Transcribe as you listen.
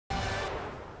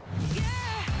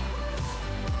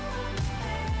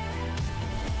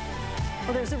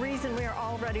Well, there's a reason we are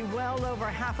already well over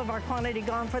half of our quantity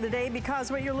gone for the day,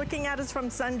 because what you're looking at is from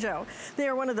Sunjo. They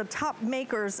are one of the top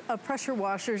makers of pressure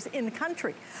washers in the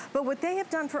country. But what they have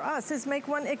done for us is make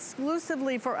one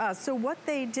exclusively for us. So what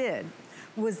they did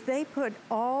was they put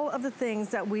all of the things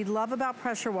that we love about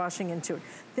pressure washing into it.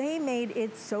 They made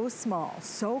it so small,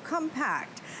 so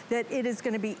compact, that it is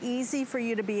going to be easy for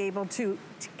you to be able to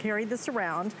carry this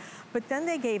around. But then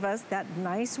they gave us that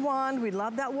nice wand. We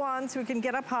love that wand, so we can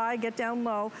get up high, get down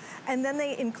low. And then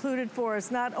they included for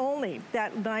us not only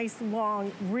that nice,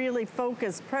 long, really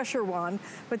focused pressure wand,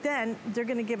 but then they're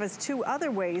gonna give us two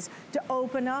other ways to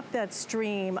open up that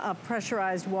stream of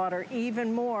pressurized water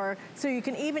even more, so you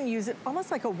can even use it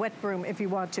almost like a wet broom if you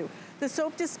want to. The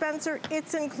soap dispenser,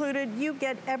 it's included. You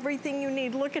get everything you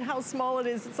need. Look at how small it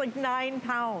is. It's like 9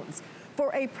 pounds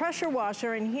for a pressure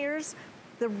washer. And here's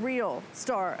the real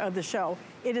star of the show.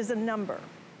 It is a number,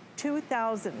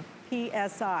 2,000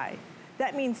 PSI.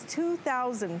 That means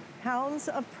 2,000 pounds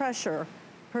of pressure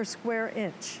per square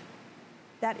inch.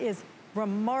 That is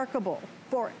remarkable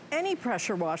for any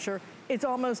pressure washer. It's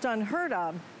almost unheard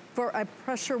of for a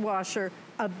pressure washer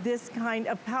of this kind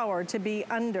of power to be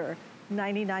under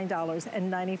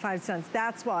 $99.95.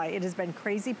 That's why it has been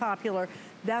crazy popular.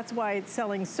 That's why it's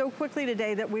selling so quickly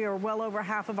today that we are well over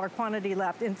half of our quantity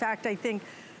left. In fact, I think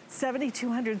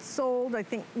 7,200 sold. I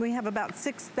think we have about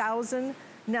 6,000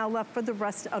 now left for the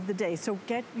rest of the day. So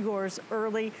get yours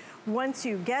early. Once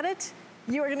you get it,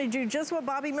 you are gonna do just what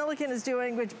Bobby Milliken is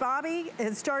doing, which Bobby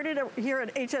has started here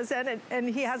at HSN and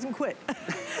he hasn't quit.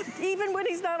 Even when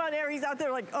he's not on air, he's out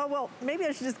there like, oh, well, maybe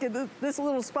I should just get this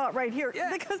little spot right here.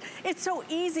 Yeah. Because it's so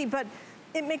easy, but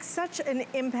it makes such an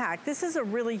impact. This is a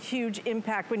really huge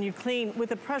impact when you clean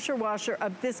with a pressure washer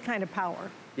of this kind of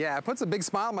power. Yeah, it puts a big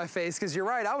smile on my face, because you're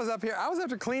right. I was up here, I was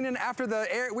after cleaning after the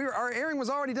air, our airing was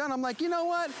already done. I'm like, you know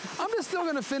what? I'm just still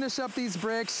gonna finish up these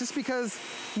bricks, just because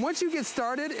once you get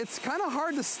started, it's kind of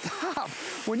hard to stop.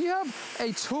 When you have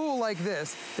a tool like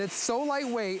this that's so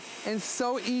lightweight and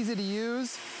so easy to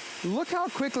use, look how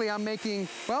quickly I'm making,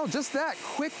 well, just that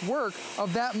quick work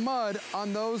of that mud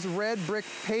on those red brick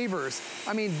pavers.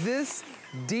 I mean, this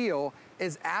deal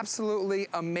is absolutely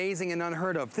amazing and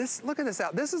unheard of. Look at this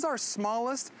out. This is our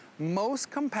smallest,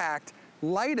 most compact,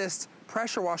 lightest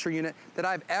pressure washer unit that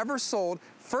I've ever sold.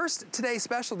 First today's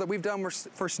special that we've done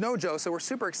for Snow Joe, so we're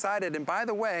super excited. And by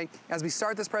the way, as we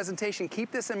start this presentation,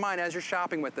 keep this in mind as you're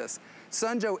shopping with this.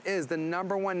 Sunjo is the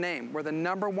 #1 name. We're the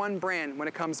 #1 brand when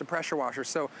it comes to pressure washers.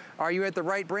 So are you at the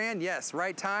right brand? Yes,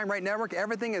 right time, right network,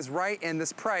 everything is right, and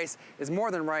this price is more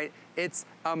than right. It's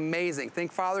amazing.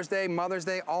 Think Father's Day, Mother's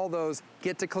Day, all those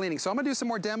get to cleaning. So I'm gonna do some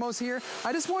more demos here.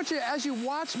 I just want you, as you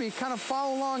watch me, kind of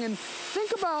follow along and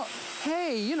think about,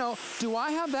 hey, you know, do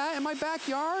I have that in my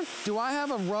backyard? Do I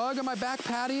have a rug on my back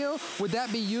patio? Would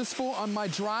that be useful on my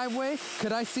driveway?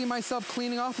 Could I see myself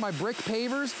cleaning off my brick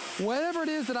pavers? Whatever it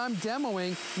is that I'm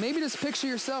demoing, maybe just picture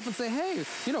yourself and say, hey,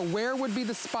 you know, where would be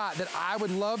the spot that I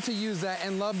would love to use that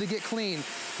and love to get clean?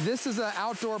 This is an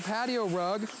outdoor patio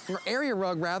rug, or area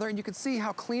rug rather, and you can see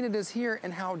how clean it is here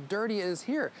and how dirty it is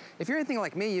here. If you're anything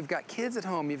like me, you've got kids at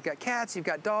home, you've got cats, you've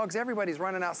got dogs, everybody's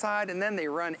running outside, and then they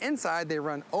run inside, they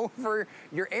run over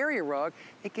your area rug.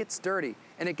 It gets dirty,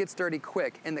 and it gets dirty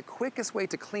quick. And the quickest way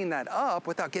to clean that up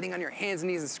without getting on your hands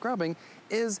and knees and scrubbing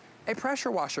is a pressure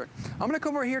washer. I'm gonna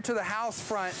come over here to the house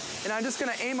front, and I'm just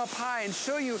gonna aim up high and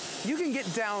show you, you can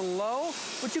get down low,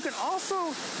 but you can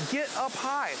also get up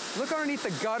high. Look underneath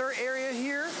the gutter area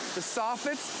here, the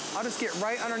soffits. I'll just get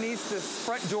right underneath this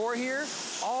front door here.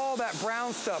 All that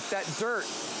brown stuff, that dirt,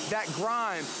 that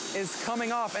grime is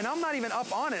coming off, and I'm not even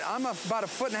up on it. I'm about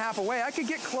 1.5 feet away. I could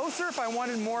get closer if I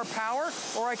wanted more power,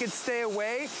 or I could stay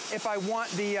away if I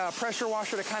want the pressure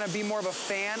washer to kind of be more of a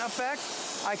fan effect.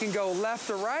 I can go left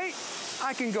or right.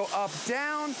 I can go up,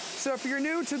 down. So if you're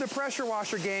new to the pressure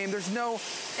washer game, there's no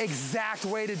exact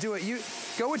way to do it. You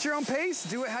go at your own pace,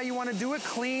 do it how you want to do it,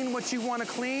 clean what you want to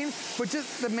clean. But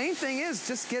just the main thing is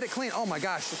just get it clean. Oh my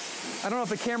gosh, I don't know if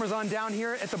the camera's on down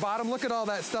here at the bottom. Look at all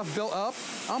that stuff built up.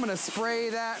 I'm gonna spray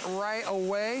that right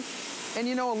away. And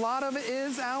you know, a lot of it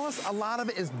is, Alice, a lot of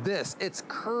it is this. It's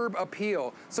curb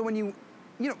appeal. So when you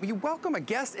welcome a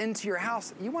guest into your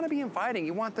house, you want to be inviting.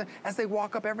 You want as they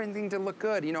walk up, everything to look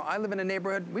good. You know, I live in a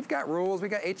neighborhood, we've got rules, we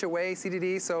got HOA,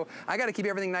 CDD, so I got to keep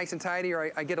everything nice and tidy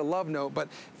or I get a love note. But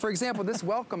for example, this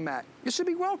welcome mat, it should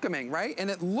be welcoming, right?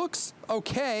 And it looks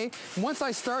okay. Once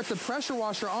I start the pressure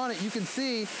washer on it, you can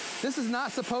see this is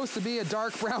not supposed to be a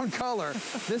dark brown color.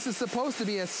 This is supposed to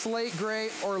be a slate gray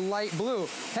or light blue.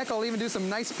 Heck, I'll even do some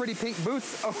nice pretty pink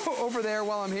boots over there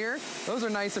while I'm here. Those are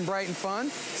nice and bright and fun.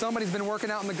 Somebody's been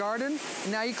working out in the garden,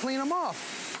 and now you clean them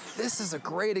off. This is a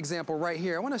great example right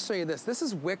here. I wanna show you this. This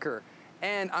is wicker.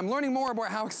 And I'm learning more about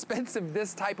how expensive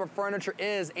this type of furniture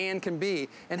is and can be.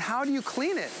 And how do you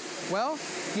clean it? Well,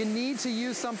 you need to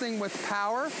use something with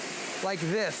power like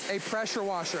this, a pressure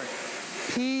washer.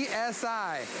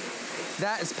 PSI.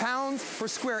 That is pounds per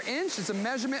square inch. It's a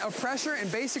measurement of pressure,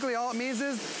 and basically all it means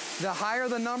is the higher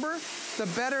the number, the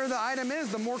better the item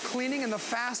is, the more cleaning and the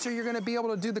faster you're gonna be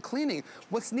able to do the cleaning.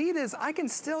 What's neat is I can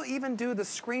still even do the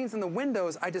screens and the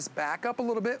windows. I just back up a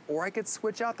little bit, or I could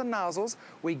switch out the nozzles.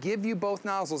 We give you both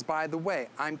nozzles, by the way.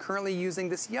 I'm currently using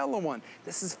this yellow one.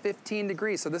 This is 15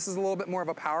 degrees, so this is a little bit more of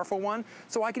a powerful one.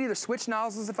 So I can either switch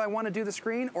nozzles if I wanna do the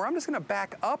screen, or I'm just gonna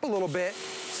back up a little bit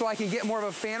so I can get more of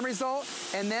a fan result,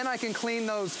 and then I can clean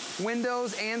those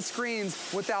windows and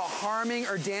screens without harming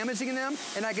or damaging them,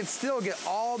 and I can still get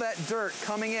all that dirt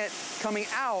coming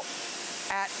out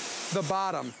at the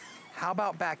bottom. How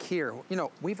about back here? You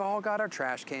know, we've all got our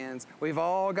trash cans, we've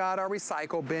all got our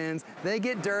recycle bins. They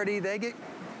get dirty, they get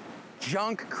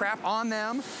junk, crap on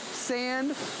them,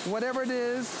 sand, whatever it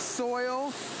is,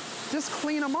 soil, just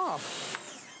clean them off.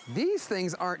 These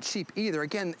things aren't cheap either.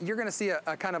 Again, you're gonna see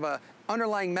a kind of a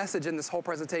underlying message in this whole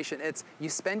presentation. It's you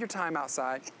spend your time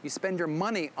outside, you spend your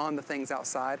money on the things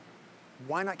outside,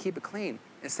 why not keep it clean?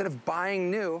 Instead of buying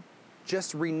new,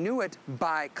 just renew it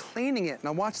by cleaning it.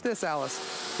 Now watch this,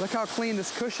 Alice. Look how clean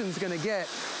this cushion's gonna get.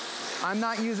 I'm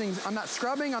not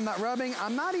scrubbing, I'm not rubbing,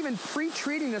 I'm not even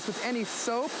pre-treating this with any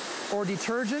soap or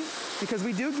detergent, because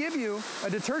we do give you a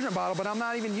detergent bottle, but I'm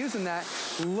not even using that.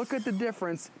 Look at the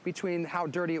difference between how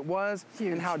dirty it was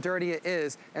and how dirty it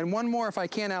is. And one more if I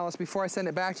can, Alice, before I send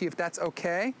it back to you, if that's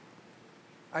okay.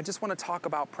 I just wanna talk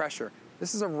about pressure.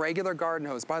 This is a regular garden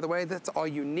hose. By the way, that's all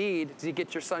you need to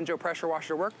get your Sunjoe pressure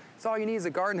washer to work. That's all you need is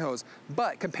a garden hose.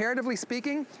 But comparatively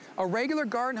speaking, a regular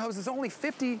garden hose is only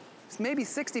 50, maybe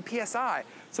 60 PSI.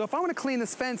 So if I wanna clean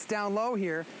this fence down low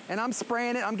here, and I'm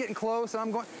spraying it, I'm getting close, and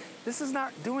I'm going, this is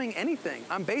not doing anything.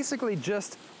 I'm basically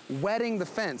just wetting the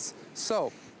fence.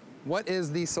 So what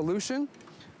is the solution?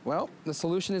 Well, the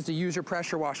solution is to use your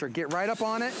pressure washer. Get right up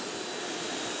on it.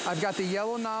 I've got the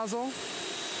yellow nozzle.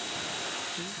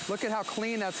 Look at how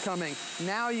clean that's coming.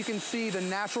 Now you can see the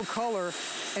natural color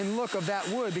and look of that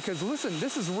wood, because listen,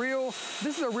 this is a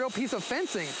real piece of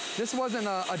fencing. This wasn't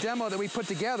a demo that we put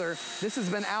together. This has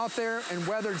been out there and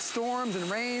weathered storms and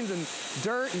rains and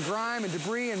dirt and grime and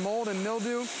debris and mold and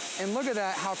mildew. And look at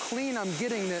that, how clean I'm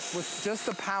getting this with just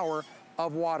the power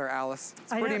of water, Alice.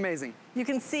 It's pretty amazing. You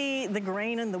can see the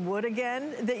grain in the wood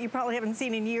again that you probably haven't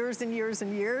seen in years and years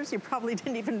and years. You probably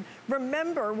didn't even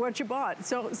remember what you bought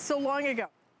so long ago.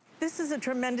 This is a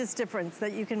tremendous difference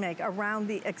that you can make around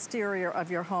the exterior of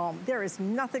your home. There is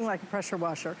nothing like a pressure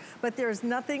washer, but there's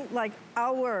nothing like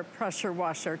our pressure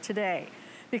washer today.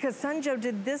 Because Sunjoe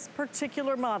did this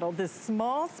particular model, this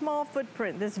small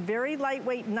footprint, this very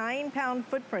lightweight 9-pound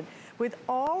footprint, with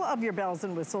all of your bells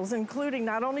and whistles, including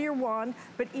not only your wand,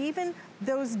 but even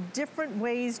those different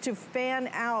ways to fan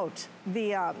out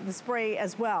the spray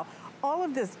as well. All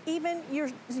of this, even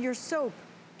your soap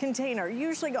container,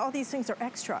 usually all these things are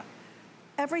extra.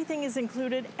 Everything is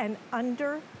included and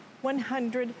under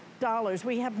 $100.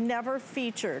 We have never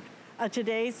featured a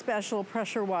today's special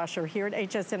pressure washer here at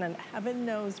HSN, and heaven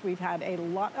knows we've had a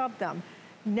lot of them.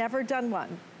 Never done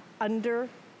one under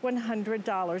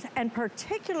 $100, and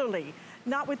particularly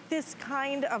not with this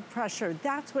kind of pressure.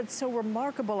 That's what's so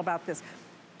remarkable about this.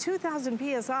 2,000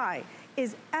 PSI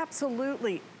is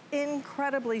absolutely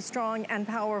incredibly strong and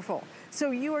powerful.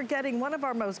 So you are getting one of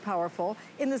our most powerful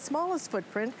in the smallest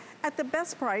footprint at the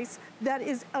best price that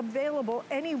is available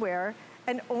anywhere,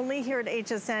 and only here at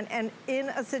HSN, and in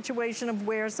a situation of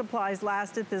where supplies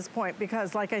last at this point,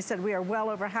 because like I said, we are well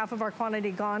over half of our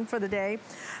quantity gone for the day.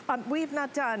 We've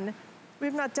not done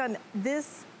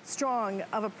this strong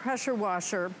of a pressure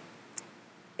washer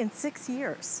in 6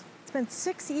 years. It's been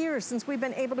 6 years since we've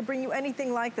been able to bring you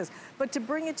anything like this. But to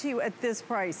bring it to you at this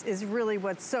price is really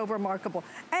what's so remarkable,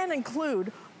 and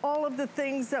include all of the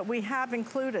things that we have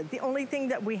included. The only thing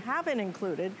that we haven't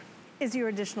included is your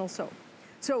additional soap.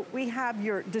 So we have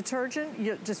your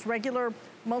detergent, just regular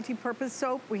multi-purpose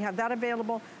soap. We have that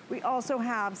available. We also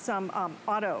have some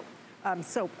auto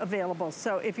soap available.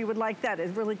 So if you would like that,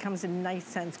 it really comes in nice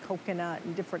scents, coconut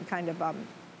and different kind of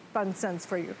fun scents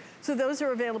for you. So those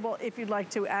are available if you'd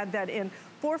like to add that in.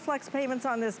 4 flex payments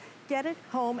on this. Get it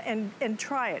home and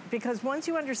try it, because once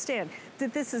you understand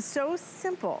that this is so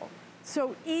simple,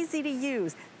 so easy to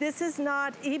use, this is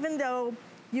not, even though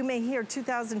you may hear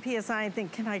 2,000 PSI and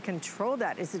think, can I control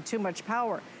that? Is it too much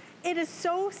power? It is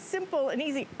so simple and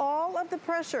easy. All of the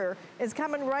pressure is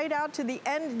coming right out to the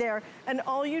end there, and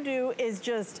all you do is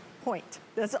just point.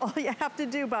 That's all you have to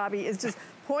do, Bobby, is just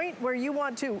point where you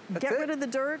want to. Get rid of the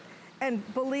dirt, and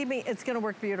believe me, it's gonna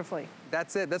work beautifully.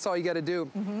 That's it, that's all you gotta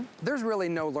do. There's really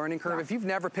no learning curve. If you've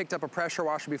never picked up a pressure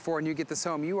washer before and you get this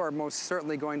home, you are most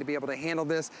certainly going to be able to handle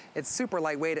this. It's super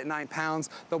lightweight at 9 pounds.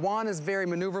 The wand is very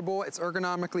maneuverable. It's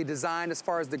ergonomically designed as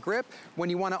far as the grip. When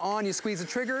you want it on, you squeeze the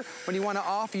trigger. When you want it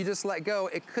off, you just let go.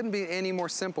 It couldn't be any more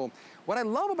simple. What I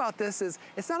love about this is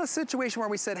it's not a situation where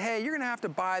we said, hey, you're gonna have to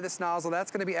buy this nozzle,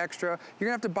 that's gonna be extra. You're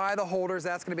gonna have to buy the holders,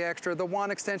 that's gonna be extra. The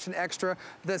wand extension extra,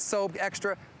 the soap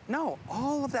extra. No,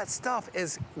 all of that stuff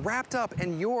is wrapped up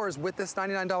in yours with this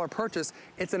 $99 purchase.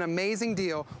 It's an amazing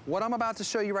deal. What I'm about to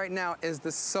show you right now is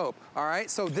the soap, all right?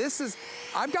 So this is,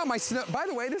 I've got my snow, by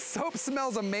the way, this soap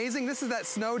smells amazing. This is that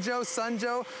Snow Joe, Sun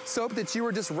Joe soap that you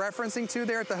were just referencing to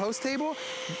there at the host table.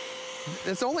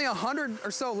 It's only 100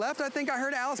 or so left, I think I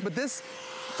heard, Alice, but this,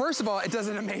 first of all, it does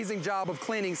an amazing job of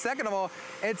cleaning. Second of all,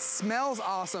 it smells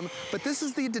awesome, but this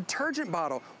is the detergent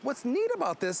bottle. What's neat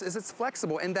about this is it's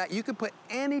flexible in that you could put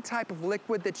any type of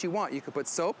liquid that you want. You could put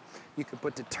soap, you could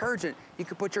put detergent, you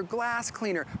could put your glass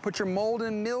cleaner, put your mold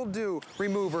and mildew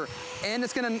remover, and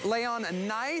it's gonna lay on a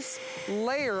nice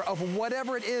layer of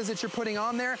whatever it is that you're putting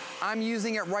on there. I'm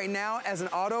using it right now as an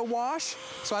auto wash,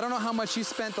 so I don't know how much you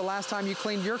spent the last time you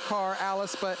cleaned your car,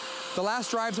 Alice, but the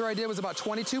last drive-through I did was about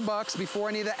 22 bucks before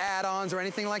any of the add-ons or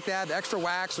anything like that, the extra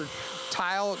wax or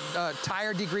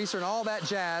tire degreaser and all that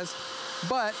jazz.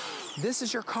 But this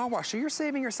is your car wash, so you're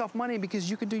saving yourself money because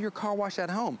you can do your car wash at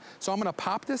home. So I'm gonna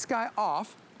pop this guy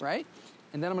off, right?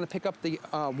 And then I'm gonna pick up the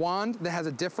wand that has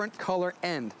a different color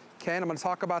end, okay? And I'm gonna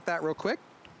talk about that real quick.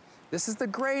 This is the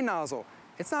gray nozzle.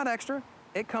 It's not extra,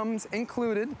 it comes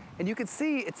included, and you can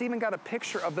see it's even got a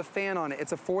picture of the fan on it.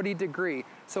 It's a 40 degree.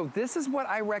 So this is what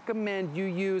I recommend you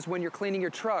use when you're cleaning your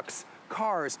trucks,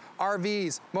 cars,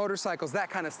 RVs, motorcycles, that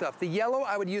kind of stuff. The yellow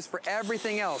I would use for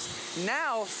everything else.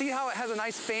 Now, see how it has a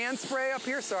nice fan spray up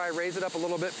here? Sorry, I raised it up a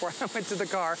little bit before I went to the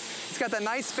car. It's got that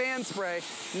nice fan spray.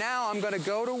 Now I'm gonna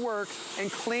go to work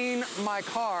and clean my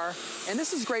car, and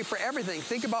this is great for everything.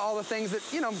 Think about all the things that,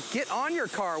 you know, get on your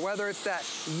car, whether it's that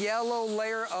yellow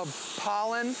layer of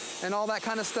pollen and all that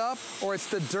kind of stuff, or it's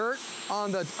the dirt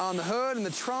on the hood and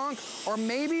the trunk, or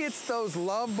maybe it's those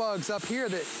love bugs up here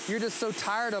that you're just so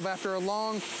tired of after a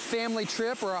long family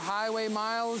trip or a highway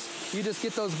miles. You just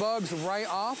get those bugs right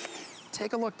off.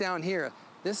 Take a look down here.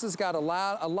 This has got a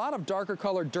lot of darker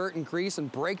colored dirt and grease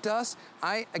and brake dust.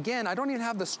 Again, I don't even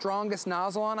have the strongest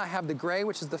nozzle on. I have the gray,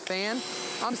 which is the fan.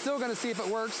 I'm still gonna see if it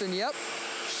works, and yep,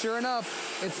 sure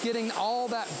enough, it's getting all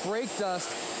that brake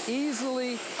dust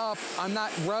easily up. I'm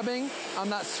not rubbing, I'm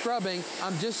not scrubbing,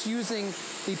 I'm just using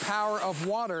the power of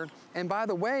water. And by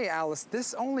the way, Alice,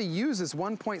 this only uses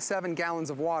 1.7 gallons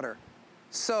of water.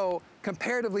 So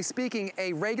comparatively speaking,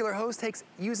 a regular hose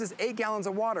uses 8 gallons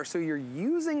of water. So you're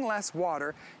using less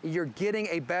water, you're getting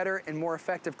a better and more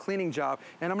effective cleaning job.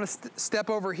 And I'm gonna step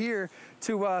over here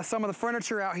to some of the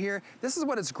furniture out here. This is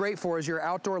what it's great for, is your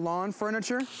outdoor lawn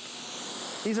furniture.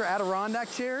 These are Adirondack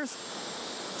chairs.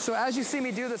 So as you see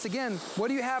me do this again, what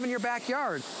do you have in your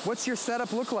backyard? What's your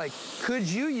setup look like? Could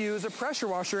you use a pressure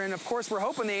washer? And of course, we're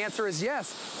hoping the answer is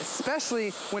yes,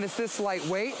 especially when it's this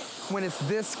lightweight, when it's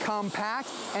this compact,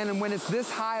 and when it's this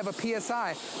high of a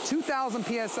PSI. 2,000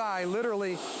 PSI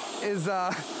literally is,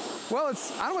 well,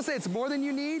 I don't want to say it's more than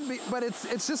you need, but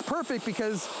it's just perfect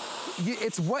because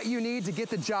it's what you need to get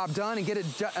the job done and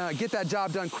get that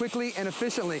job done quickly and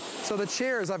efficiently. So the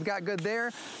chairs, I've got good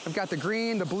there. I've got the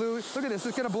green, the blue. Look at this,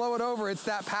 it's gonna blow it over. It's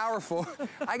that powerful.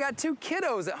 I got 2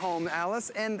 kiddos at home, Alice,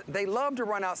 and they love to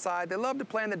run outside. They love to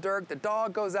play in the dirt. The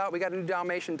dog goes out. We got a new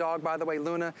Dalmatian dog, by the way,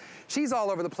 Luna. She's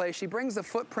all over the place. She brings the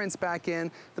footprints back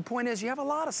in. The point is, you have a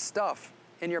lot of stuff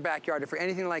in your backyard. If you're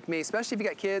anything like me, especially if you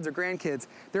got kids or grandkids,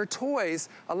 their toys,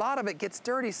 a lot of it gets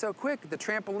dirty so quick. The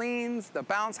trampolines, the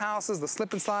bounce houses, the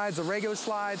slip and slides, the regular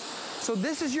slides. So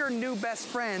this is your new best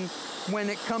friend when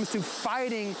it comes to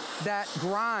fighting that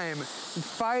grime,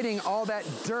 fighting all that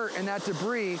dirt and that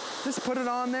debris. Just put it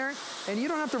on there, and you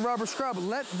don't have to rub or scrub.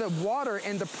 Let the water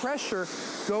and the pressure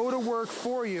go to work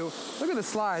for you. Look at the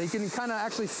slide. You can kind of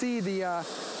actually see the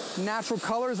natural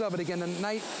colors of it again. The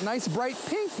nice bright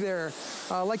pink there,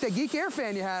 like that Geek Air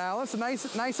fan you had, Alice.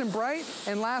 Nice and bright.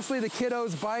 And lastly, the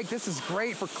kiddos bike. This is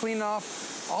great for cleaning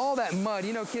off all that mud.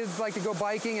 You know, kids like to go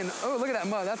biking, and oh, look at that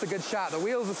mud. That's a good shot. The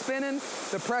wheels are spinning,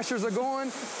 the pressures are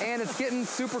going, and it's getting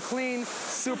super clean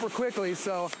super quickly.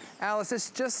 So, Alice,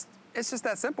 it's just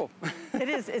that simple. It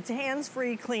is. It's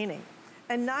hands-free cleaning.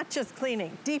 And not just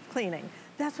cleaning, deep cleaning.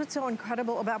 That's what's so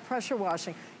incredible about pressure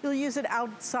washing. You'll use it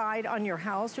outside on your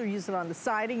house, you'll use it on the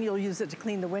siding, you'll use it to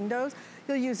clean the windows,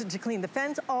 you'll use it to clean the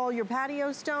fence, all your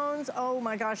patio stones. Oh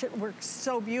my gosh, it works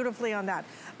so beautifully on that.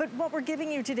 But what we're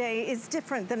giving you today is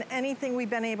different than anything we've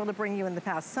been able to bring you in the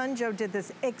past. Sunjo did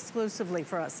this exclusively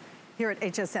for us here at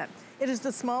HSN. It is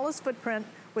the smallest footprint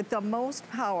with the most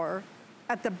power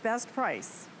at the best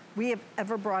price we have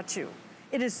ever brought you.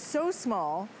 It is so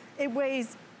small, it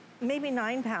weighs maybe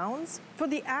 9 pounds for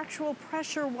the actual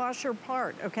pressure washer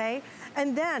part, okay?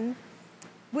 And then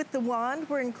with the wand,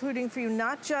 we're including for you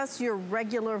not just your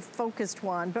regular focused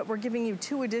wand, but we're giving you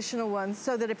 2 additional ones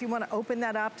so that if you want to open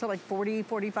that up to like 40,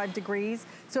 45 degrees,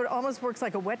 so it almost works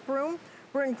like a wet broom,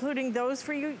 we're including those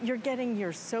for you. You're getting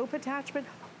your soap attachment.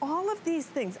 All of these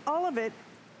things, all of it,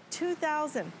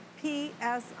 2,000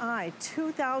 PSI,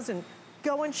 2,000.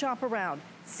 Go and shop around.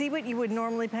 See what you would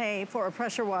normally pay for a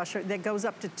pressure washer that goes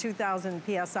up to 2,000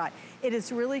 PSI. It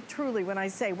is really, truly, when I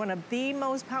say, one of the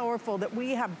most powerful that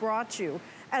we have brought you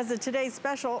as a today's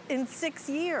special in 6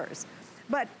 years.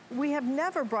 But we have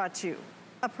never brought you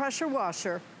a pressure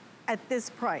washer at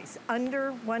this price,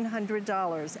 under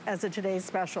 $100 as a today's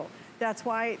special. That's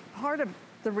why part of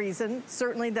the reason,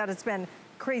 certainly that it's been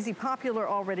crazy popular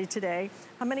already today.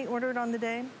 How many ordered on the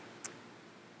day?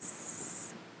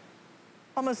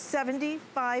 Almost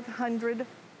 7,500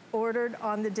 ordered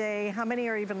on the day. How many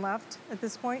are even left at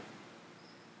this point?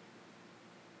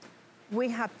 We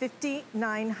have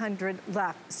 5,900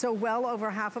 left. So well over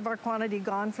half of our quantity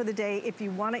gone for the day. If you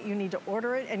want it, you need to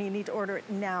order it, and you need to order it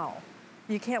now.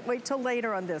 You can't wait till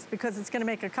later on this because it's gonna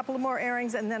make a couple of more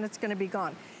airings and then it's gonna be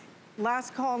gone.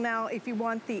 Last call now, if you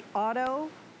want the auto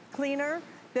cleaner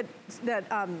that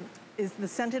is the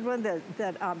scented one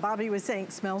that Bobby was saying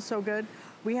smells so good.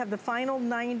 We have the final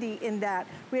 90 in that.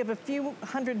 We have a few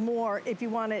hundred more if you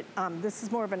want it. This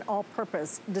is more of an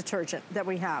all-purpose detergent that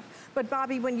we have. But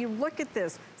Bobby, when you look at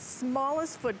this,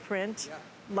 smallest footprint,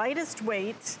 lightest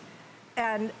weight,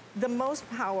 and the most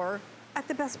power at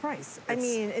the best price. I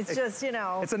mean, it's just, you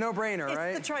know. It's a no-brainer, right?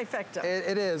 It's the trifecta.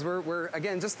 It is. We're,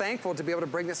 again, just thankful to be able to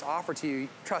bring this offer to you.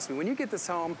 Trust me, when you get this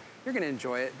home, you're gonna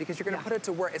enjoy it because you're gonna put it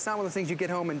to work. It's not one of those things you get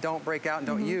home and don't break out and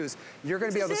don't use. You're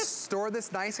gonna be able to store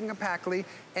this nice and compactly,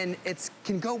 and it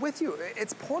can go with you.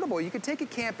 It's portable. You can take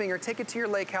it camping or take it to your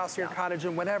lake house or your cottage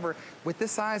and whatever. With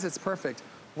this size, it's perfect.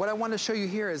 What I want to show you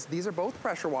here is these are both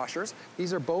pressure washers.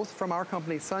 These are both from our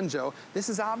company, Sunjo. This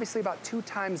is obviously about 2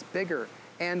 times bigger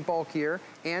and bulkier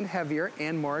and heavier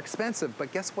and more expensive.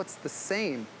 But guess what's the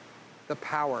same? The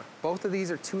power. Both of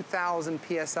these are 2,000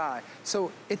 PSI.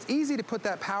 So it's easy to put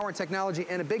that power and technology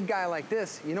in a big guy like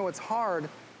this. You know, it's hard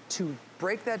to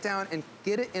break that down and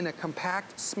get it in a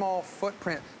compact, small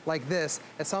footprint like this.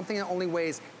 It's something that only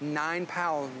weighs 9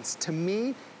 pounds. To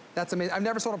me, that's amazing. I've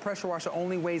never sold a pressure washer that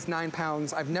only weighs 9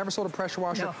 pounds. I've never sold a pressure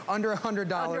washer under $100.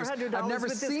 Under $100 I've never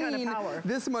with seen this kind of power.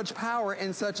 This much power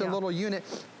in such a little unit.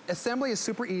 Assembly is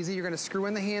super easy. You're gonna screw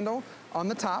in the handle on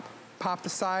the top, pop the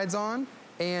sides on,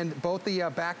 and both the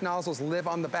back nozzles live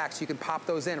on the back, so you can pop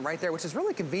those in right there, which is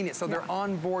really convenient. So they're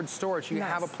onboard storage. You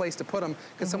have a place to put them,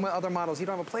 because some other models, you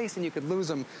don't have a place and you could lose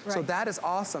them. So that is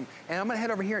awesome. And I'm gonna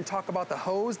head over here and talk about the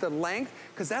hose, the length,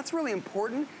 because that's really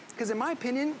important. Because in my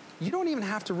opinion, you don't even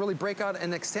have to really break out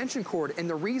an extension cord. And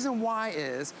the reason why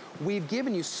is we've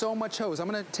given you so much hose. I'm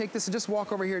gonna take this and just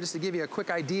walk over here just to give you a quick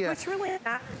idea. Which really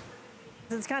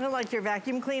it's kind of like your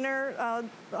vacuum cleaner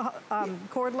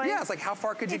cord length. Yeah, it's like how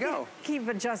far could you go? Keep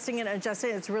adjusting it and adjusting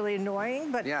it. It's really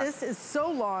annoying, but this is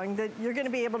so long that you're gonna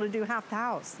be able to do half the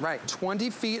house. Right, 20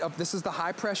 feet of, this is the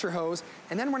high pressure hose,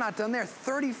 and then we're not done there,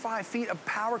 35 feet of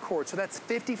power cord, so that's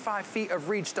 55 feet of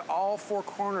reach to all 4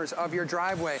 corners of your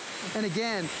driveway. And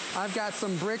again, I've got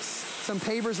some bricks, some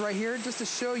pavers right here, just to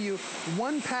show you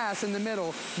one pass in the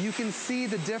middle, you can see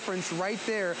the difference right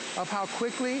there of how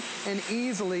quickly and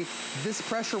easily this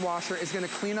pressure washer is gonna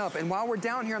clean up. And while we're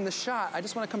down here on the shot, I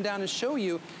just wanna come down and show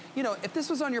you, you know, if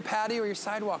this was on your patio or your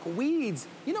sidewalk, weeds,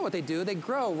 you know what they do, they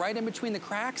grow right in between the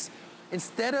cracks.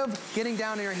 Instead of getting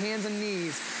down on your hands and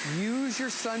knees, use your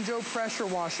Sunjo pressure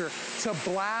washer to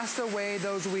blast away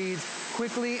those weeds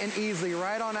quickly and easily,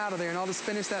 right on out of there. And I'll just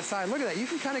finish that side. Look at that, you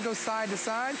can kind of go side to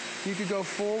side. You could go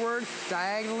forward,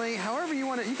 diagonally, however you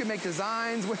want it. You can make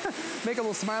designs, make a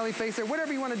little smiley face there,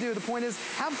 whatever you want to do. The point is,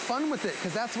 have fun with it,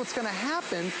 because that's what's gonna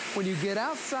happen when you get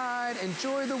outside,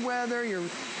 enjoy the weather,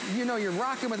 you're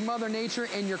rocking with Mother Nature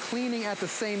and you're cleaning at the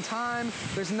same time.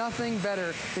 There's nothing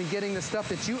better than getting the stuff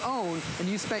that you own and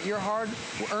you spent your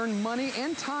hard-earned money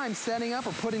and time setting up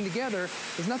or putting together.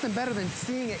 There's nothing better than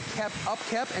seeing it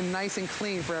kept and nice and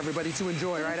clean for everybody to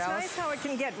enjoy, right, Alice? It's nice how it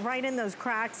can get right in those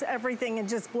cracks, everything, and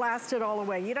just blast it all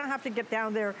away. You don't have to get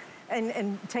down there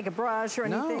and take a brush or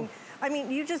anything. No. I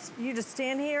mean, you just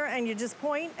stand here and you just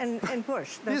point and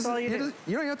push. That's all you do.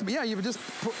 You don't have to, yeah, you would just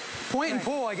point and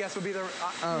pull, I guess would be the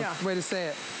way to say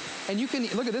it. And you can,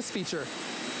 look at this feature.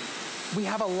 We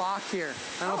have a lock here.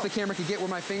 I don't know if the camera could get where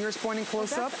my finger's pointing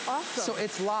close up. That's awesome. So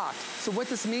it's locked. So what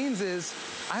this means is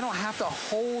I don't have to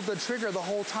hold the trigger the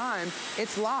whole time.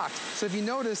 It's locked. So if you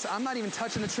notice, I'm not even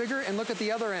touching the trigger, and look at the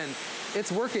other end.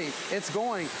 It's working, it's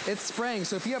going, it's spraying.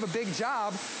 So if you have a big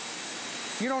job,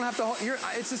 you don't have to,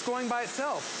 it's just going by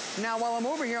itself. Now, while I'm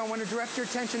over here, I want to direct your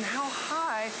attention how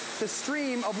high the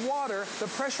stream of water, the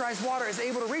pressurized water, is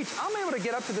able to reach. I'm able to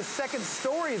get up to the second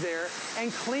story there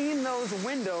and clean those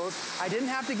windows. I didn't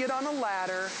have to get on a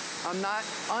ladder. I'm not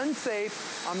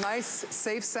unsafe. I'm nice,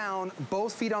 safe, sound,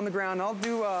 both feet on the ground. I'll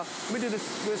do, let me do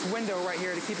this window right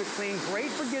here to keep it clean.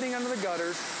 Great for getting under the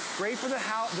gutters. Great for the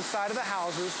side of the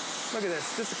houses. Look at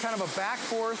this, just kind of a back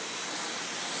forth.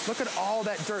 Look at all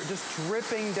that dirt just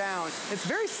dripping down. It's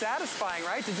very satisfying,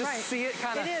 right? To just see it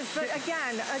kind of. It is, but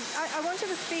again, I want you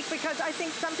to speak because I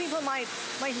think some people might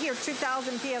hear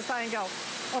 2,000 PSI and go,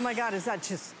 oh my God, is that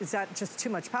just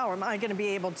too much power? Am I gonna be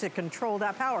able to control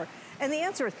that power? And the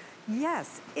answer is,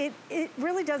 yes, it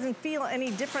really doesn't feel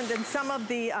any different than some of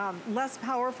the less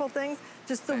powerful things.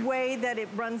 Just the way that it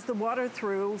runs the water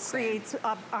through creates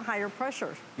a higher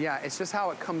pressure. Yeah, it's just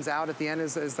how it comes out at the end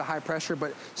is the high pressure,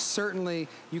 but certainly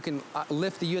you can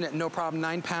lift the unit, no problem,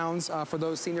 9 pounds for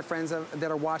those senior friends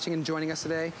that are watching and joining us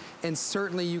today. And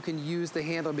certainly you can use the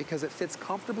handle because it fits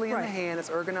comfortably in the hand. It's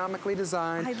ergonomically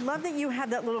designed. I love that you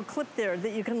have that little clip there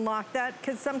that you can lock that,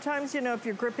 because sometimes, you know, if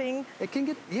you're gripping, it can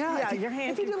get, your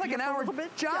hand. If you did like an hour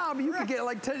job, you could get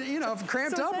like,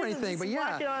 cramped up or anything. But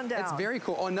yeah, it's very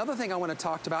cool. Oh, another thing I want to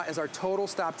talked about is our total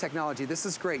stop technology. This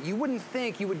is great. You wouldn't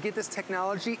think you would get this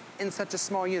technology in such a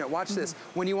small unit. Watch this.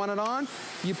 When you want it on,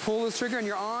 you pull this trigger and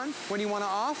you're on. When you want it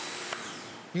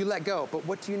off, you let go. But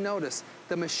what do you notice?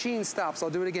 The machine stops.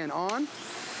 I'll do it again. On,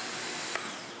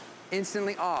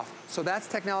 instantly off. So that's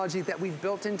technology that we've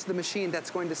built into the machine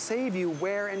that's going to save you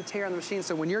wear and tear on the machine.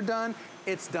 So when you're done,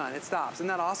 it's done. It stops. Isn't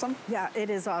that awesome? Yeah, it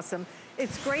is awesome.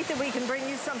 It's great that we can bring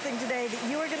you something today that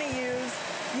you are going to use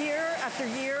year after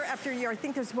year after year. I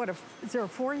think there's, is there a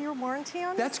 4-year warranty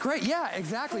on it? That's great. Yeah,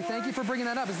 exactly. Thank you for bringing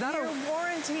that up. Is that a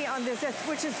warranty on this,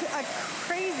 which is a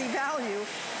crazy value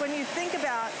when you think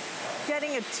about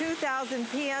getting a 2,000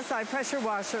 PSI pressure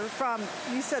washer from,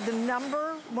 you said, the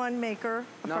 #1 maker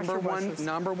of pressure washers.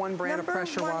 Number one brand of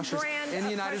pressure washers in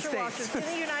the United States. In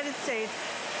the United States.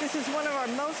 This is one of our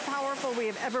most powerful we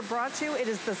have ever brought you. It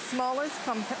is the smallest,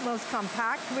 most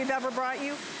compact we've ever brought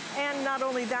you. And not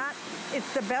only that,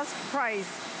 it's the best price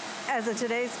as a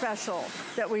today's special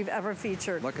that we've ever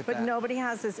featured. Look at that. But nobody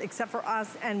has this except for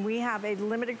us, and we have a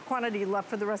limited quantity left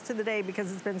for the rest of the day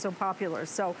because it's been so popular.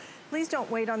 So please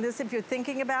don't wait on this. If you're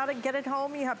thinking about it, get it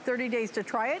home. You have 30 days to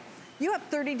try it. You have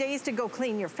 30 days to go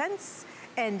clean your fence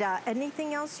and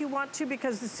anything else you want to,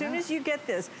 because as soon as you get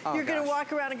this, you're gonna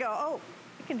walk around and go, oh,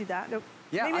 I can do that.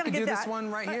 Yeah, maybe I can do this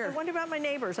one right here. I wonder about my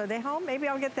neighbors. Are they home? Maybe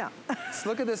I'll get them.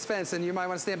 Look at this fence, and you might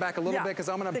want to stand back a little bit because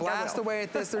I'm going to blast away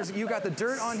at this. You got the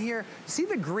dirt on here. See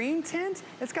the green tint?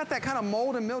 It's got that kind of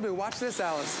mold and mildew. Watch this,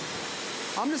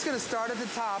 Alice. I'm just going to start at the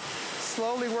top,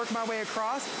 slowly work my way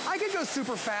across. I could go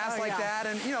super fast like that,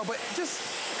 and but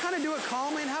just kind of do it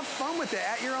calmly and have fun with it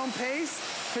at your own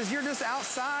pace. Because you're just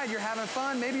outside, you're having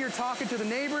fun. Maybe you're talking to the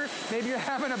neighbor. Maybe you're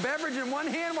having a beverage in one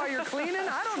hand while you're cleaning.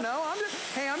 I don't know.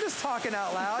 I'm just talking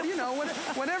out loud.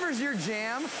 Whatever's your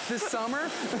jam this summer.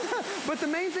 But the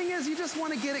main thing is you just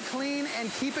want to get it clean and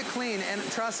keep it clean. And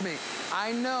trust me,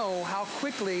 I know how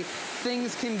quickly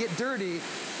things can get dirty.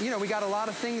 We got a lot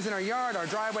of things in our yard, our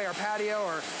driveway, our patio,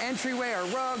 our entryway, our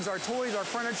rugs, our toys, our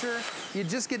furniture. You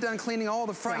just get done cleaning all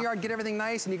the front yard, get everything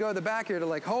nice, and you go to the backyard to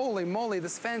like, holy moly,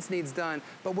 this fence needs done.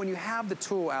 But when you have the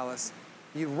tool, Alice,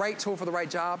 the right tool for the right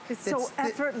job. It's so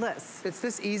effortless. It's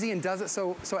this easy and does it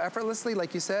so effortlessly,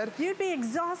 like you said. You'd be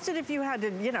exhausted if you had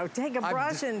to, take a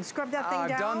brush and scrub that thing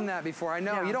down. I've done that before. I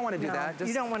know. You don't want to do that.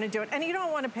 You don't want to do it. And you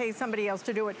don't want to pay somebody else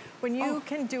to do it when you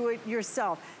can do it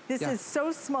yourself. This is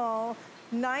so small,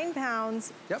 9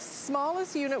 pounds,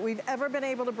 smallest unit we've ever been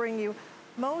able to bring you.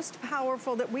 Most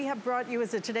powerful that we have brought you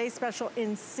as a Today's Special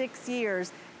in 6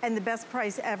 years, and the best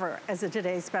price ever as a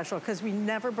Today's Special, because we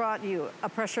never brought you a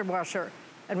pressure washer,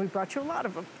 and we brought you a lot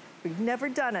of them. We've never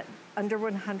done it under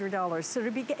 $100. So to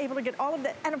be able to get all of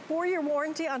that, and a 4-year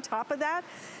warranty on top of that,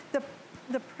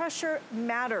 the pressure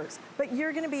matters. But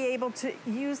you're gonna be able to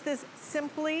use this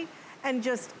simply and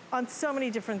just on so many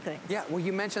different things. Yeah, well,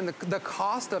 you mentioned the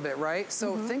cost of it, right?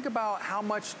 So think about how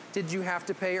much did you have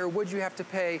to pay or would you have to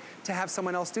pay to have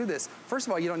someone else do this? First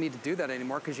of all, you don't need to do that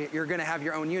anymore because you're gonna have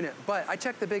your own unit. But I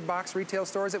checked the big box retail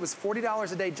stores, it was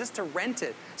 $40 a day just to rent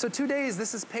it. So 2 days,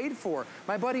 this is paid for.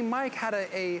 My buddy Mike had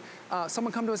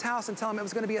someone come to his house and tell him it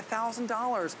was gonna be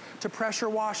 $1,000 to pressure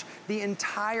wash the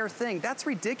entire thing. That's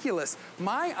ridiculous.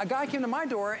 A guy came to my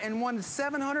door and wanted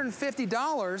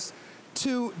 $750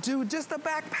 to do just the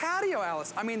back patio,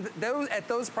 Alice. I mean, at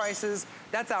those prices,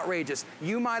 that's outrageous.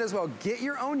 You might as well get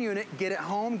your own unit, get it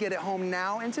home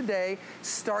now and today,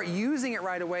 start using it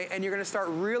right away, and you're gonna start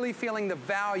really feeling the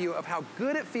value of how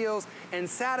good it feels and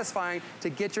satisfying to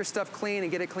get your stuff clean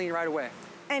and get it clean right away.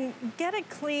 And get it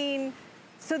clean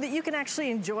so that you can actually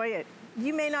enjoy it.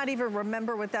 You may not even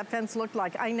remember what that fence looked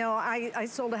like. I know I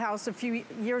sold a house a few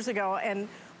years ago, and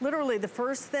literally the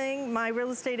first thing my real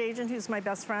estate agent, who's my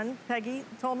best friend, Peggy,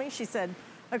 told me, she said,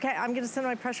 okay, I'm gonna send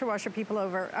my pressure washer people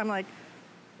over. I'm like,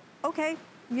 okay,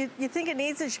 you think it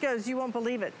needs it? She goes, you won't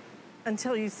believe it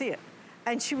until you see it.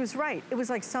 And she was right. It was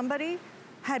like somebody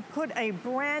had put a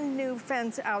brand new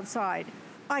fence outside.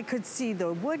 I could see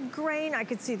the wood grain, I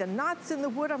could see the knots in the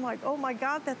wood. I'm like, oh my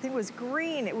God, that thing was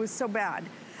green. It was so bad.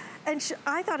 And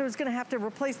I thought I was gonna have to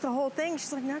replace the whole thing.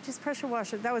 She's like, no, just pressure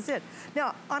wash it, that was it.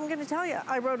 Now, I'm gonna tell you,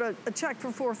 I wrote a check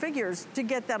for 4 figures to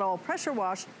get that all pressure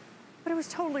washed, but it was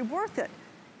totally worth it.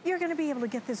 You're gonna be able to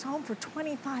get this home for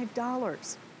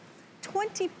 $25.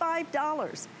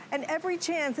 $25. And every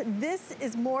chance this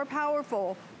is more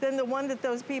powerful than the one that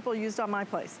those people used on my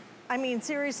place. I mean,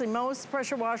 seriously, most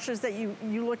pressure washers that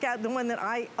you look at, the one that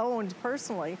I owned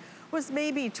personally, was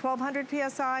maybe 1,200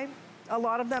 PSI, a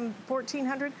lot of them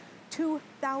 1,400.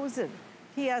 2,000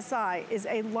 PSI is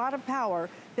a lot of power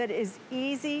that is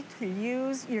easy to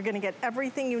use. You're gonna get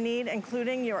everything you need,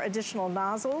 including your additional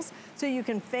nozzles, so you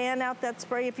can fan out that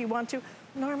spray if you want to.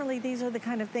 Normally, these are the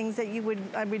kind of things that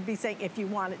I would be saying if you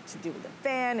wanted to do the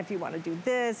fan, if you want to do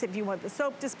this, if you want the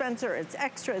soap dispenser, it's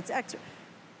extra, it's extra.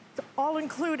 It's all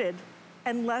included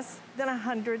and less than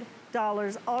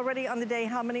 $100. Already on the day,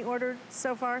 how many ordered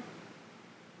so far?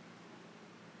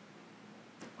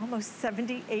 Almost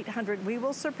 7,800. We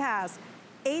will surpass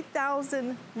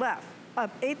 8,000 left,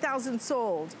 8,000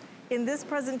 sold. In this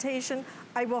presentation,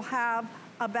 I will have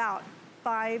about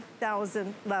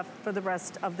 5,000 left for the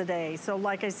rest of the day. So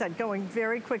like I said, going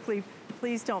very quickly,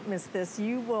 please don't miss this.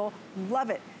 You will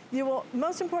love it. You will,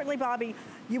 most importantly, Bobby,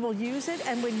 you will use it,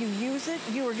 and when you use it,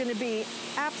 you are gonna be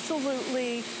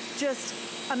absolutely just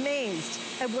amazed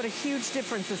at what a huge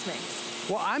difference this makes.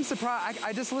 Well, I'm surprised.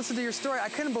 I just listened to your story. I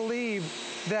couldn't believe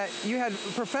that you had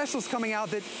professionals coming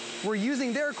out that were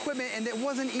using their equipment and it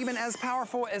wasn't even as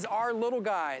powerful as our little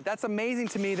guy. That's amazing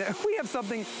to me that we have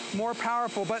something more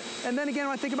powerful. And then again,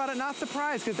 when I think about it, not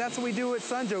surprised, because that's what we do at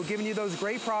Sunjo, giving you those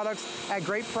great products at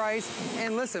great price.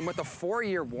 And listen, with a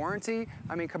 4-year warranty,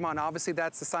 I mean, come on, obviously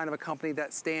that's the sign of a company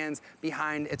that stands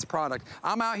behind its product.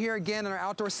 I'm out here again in our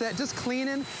outdoor set, just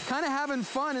cleaning, kind of having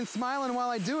fun and smiling while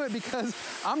I do it because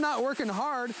I'm not working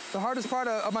hard. The hardest part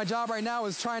of my job right now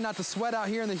is trying not to sweat out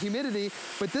here in the humidity,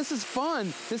 but this is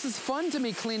fun. This is fun to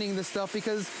me cleaning this stuff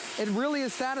because it really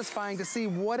is satisfying to see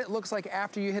what it looks like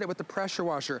after you hit it with the pressure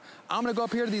washer. I'm gonna go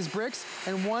up here to these bricks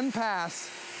and one pass,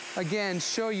 again,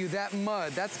 show you that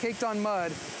mud. That's caked on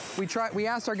mud. We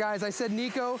asked our guys, I said,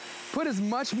 Nico, put as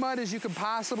much mud as you could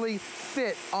possibly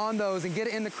fit on those and get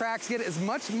it in the cracks, get it as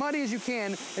much muddy as you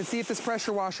can and see if this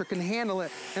pressure washer can handle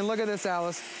it. And look at this,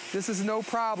 Alice. This is no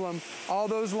problem. All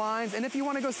those lines. And if you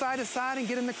want to go side to side and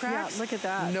get in the cracks, yeah, look at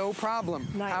that. No problem.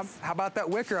 Nice. How about that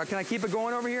wicker? Can I keep it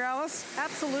going over here, Alice?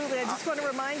 Absolutely. I just want to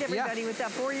remind everybody with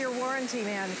that 4-year warranty,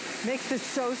 man, makes this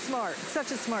so smart.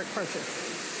 Such a smart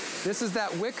purchase. This is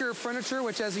that wicker furniture,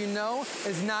 which as you know,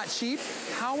 is not cheap.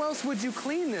 How else would you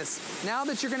clean this? Now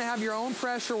that you're gonna have your own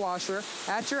pressure washer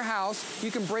at your house, you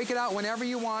can break it out whenever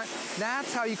you want.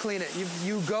 That's how you clean it.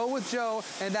 You go with Joe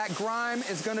and that grime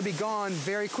is gonna be gone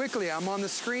very quickly. I'm on the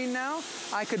screen now.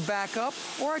 I could back up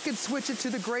or I could switch it to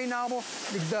the gray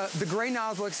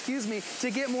nozzle, excuse me,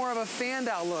 to get more of a fanned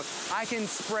out look. I can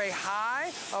spray high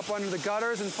up under the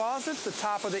gutters and faucets, the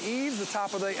top of the eaves, the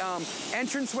top of the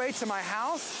entranceway to my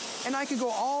house. And I could go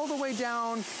all the way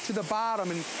down to the bottom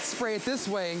and spray it this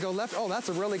way and go left. Oh, that's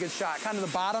a really good shot. Kind of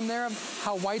the bottom there of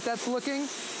how white that's looking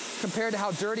compared to how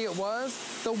dirty it was.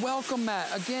 The welcome mat,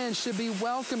 again, should be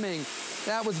welcoming.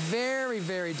 That was very,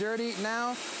 very dirty.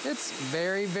 Now it's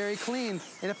very, very clean.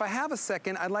 And if I have a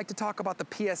second, I'd like to talk about the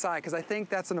PSI because I think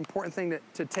that's an important thing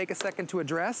to take a second to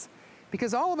address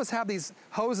because all of us have these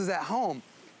hoses at home.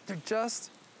 They're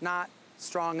just not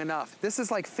strong enough. This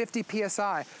is like 50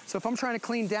 PSI. So if I'm trying to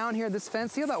clean down here, this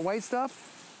fence, see all that white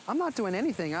stuff? I'm not doing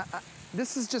anything.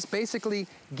 This is just basically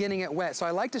getting it wet. So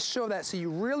I like to show that so you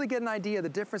really get an idea of the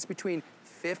difference between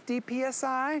 50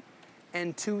 PSI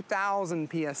and 2000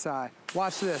 PSI.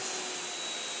 Watch this.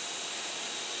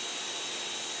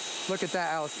 Look at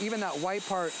that, Alice. Even that white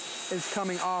part is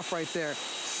coming off right there.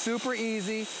 Super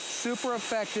easy, super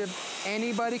effective.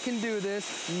 Anybody can do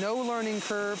this. No learning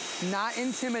curve, not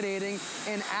intimidating,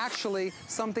 and actually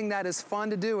something that is fun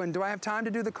to do. And do I have time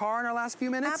to do the car in our last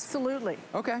few minutes? Absolutely.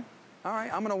 Okay. All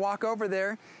right, I'm gonna walk over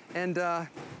there and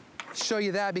show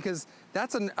you that, because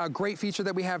that's a great feature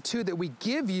that we have too, that we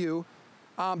give you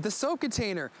the soap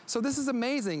container. So this is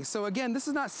amazing. So again, this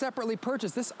is not separately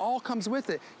purchased. This all comes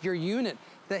with it. Your unit,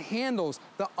 the handles,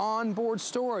 the onboard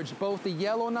storage, both the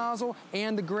yellow nozzle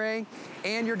and the gray,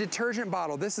 and your detergent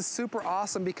bottle. This is super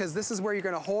awesome because this is where you're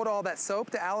gonna hold all that soap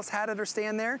that Alice had at her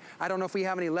stand there. I don't know if we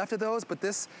have any left of those, but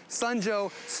this Sun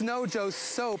Joe, Snow Joe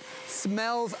soap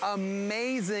smells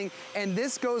amazing, and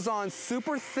this goes on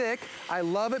super thick. I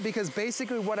love it because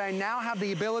basically what I now have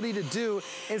the ability to do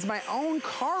is my own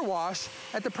car wash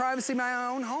at the privacy of my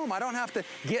own home. I don't have to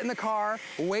get in the car,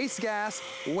 waste gas,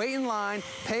 wait in line,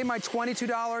 pay my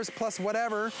 $22 plus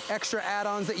whatever extra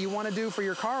add-ons that you want to do for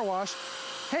your car wash.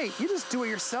 Hey, you just do it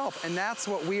yourself, and that's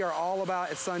what we are all about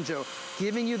at Sun Joe,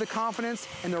 giving you the confidence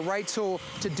and the right tool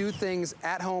to do things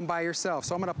at home by yourself.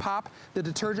 So I'm gonna pop the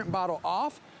detergent bottle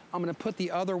off. I'm gonna put the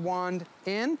other wand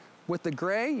in with the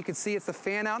gray. You can see it's the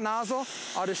fan out nozzle.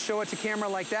 I'll just show it to camera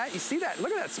like that. You see that?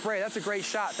 Look at that spray. That's a great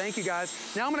shot. Thank you, guys.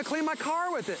 Now I'm gonna clean my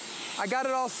car with it. I got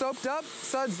it all soaped up,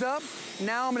 sudsed up.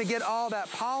 Now I'm gonna get all that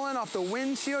pollen off the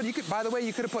windshield. You could, by the way,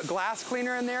 you could have put glass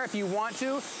cleaner in there if you want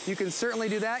to. You can certainly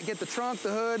do that. Get the trunk,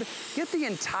 the hood, get the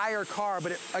entire car.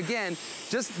 But again,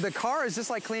 just the car is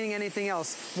just like cleaning anything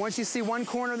else. Once you see one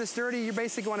corner that's dirty, you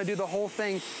basically wanna do the whole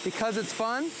thing because it's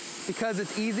fun, because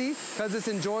it's easy, because it's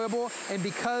enjoyable, and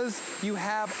because you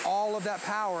have all of that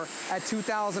power at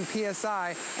 2000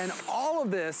 PSI. And all of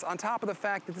this on top of the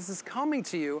fact that this is coming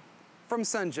to you from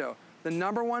Sun Joe, the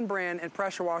 #1 brand in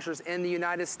pressure washers in the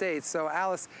United States. So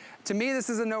Alice, to me, this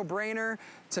is a no-brainer.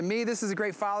 To me, this is a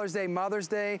great Father's Day, Mother's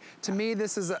Day. To me,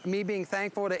 this is me being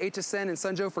thankful to HSN and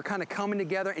Sun Joe for kind of coming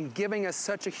together and giving us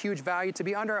such a huge value. To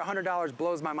be under $100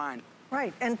 blows my mind.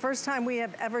 Right, and first time we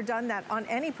have ever done that on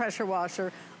any pressure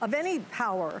washer of any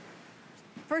power.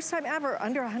 First time ever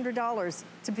under $100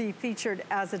 to be featured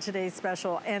as a today's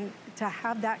special and to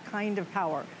have that kind of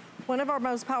power. One of our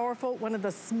most powerful, one of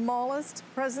the smallest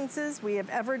presences we have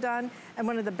ever done, and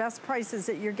one of the best prices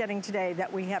that you're getting today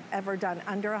that we have ever done,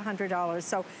 under $100.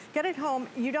 So get it home.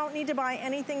 You don't need to buy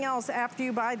anything else after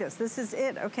you buy this. This is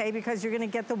it, okay? Because you're gonna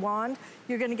get the wand,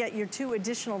 you're gonna get your 2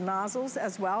 additional nozzles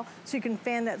as well, so you can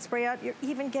fan that spray out. You're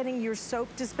even getting your soap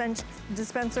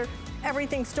dispenser.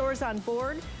 Everything stores on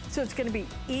board, so it's gonna be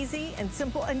easy and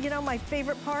simple. And you know, my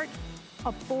favorite part,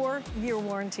 a 4-year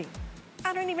warranty.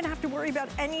 I don't even have to worry about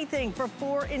anything for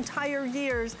 4 entire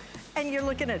years, and you're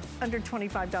looking at under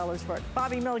 $25 for it.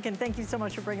 Bobby Milliken, thank you so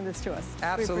much for bringing this to us.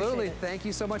 Absolutely, thank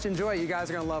you so much. Enjoy it. You guys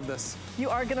are gonna love this.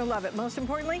 You are gonna love it. Most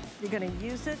importantly, you're gonna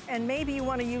use it, and maybe you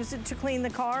wanna use it to clean the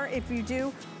car. If you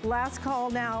do, last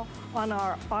call now on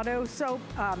our auto soap.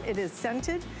 It is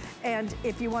scented, and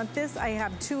if you want this, I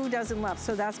have 2 dozen left,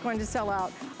 so that's going to sell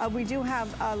out. We do have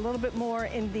a little bit more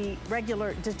in the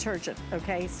regular detergent,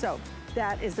 okay, soap.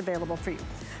 That is available for you.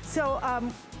 So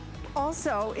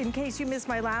also, in case you missed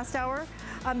my last hour,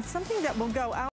 something that will go out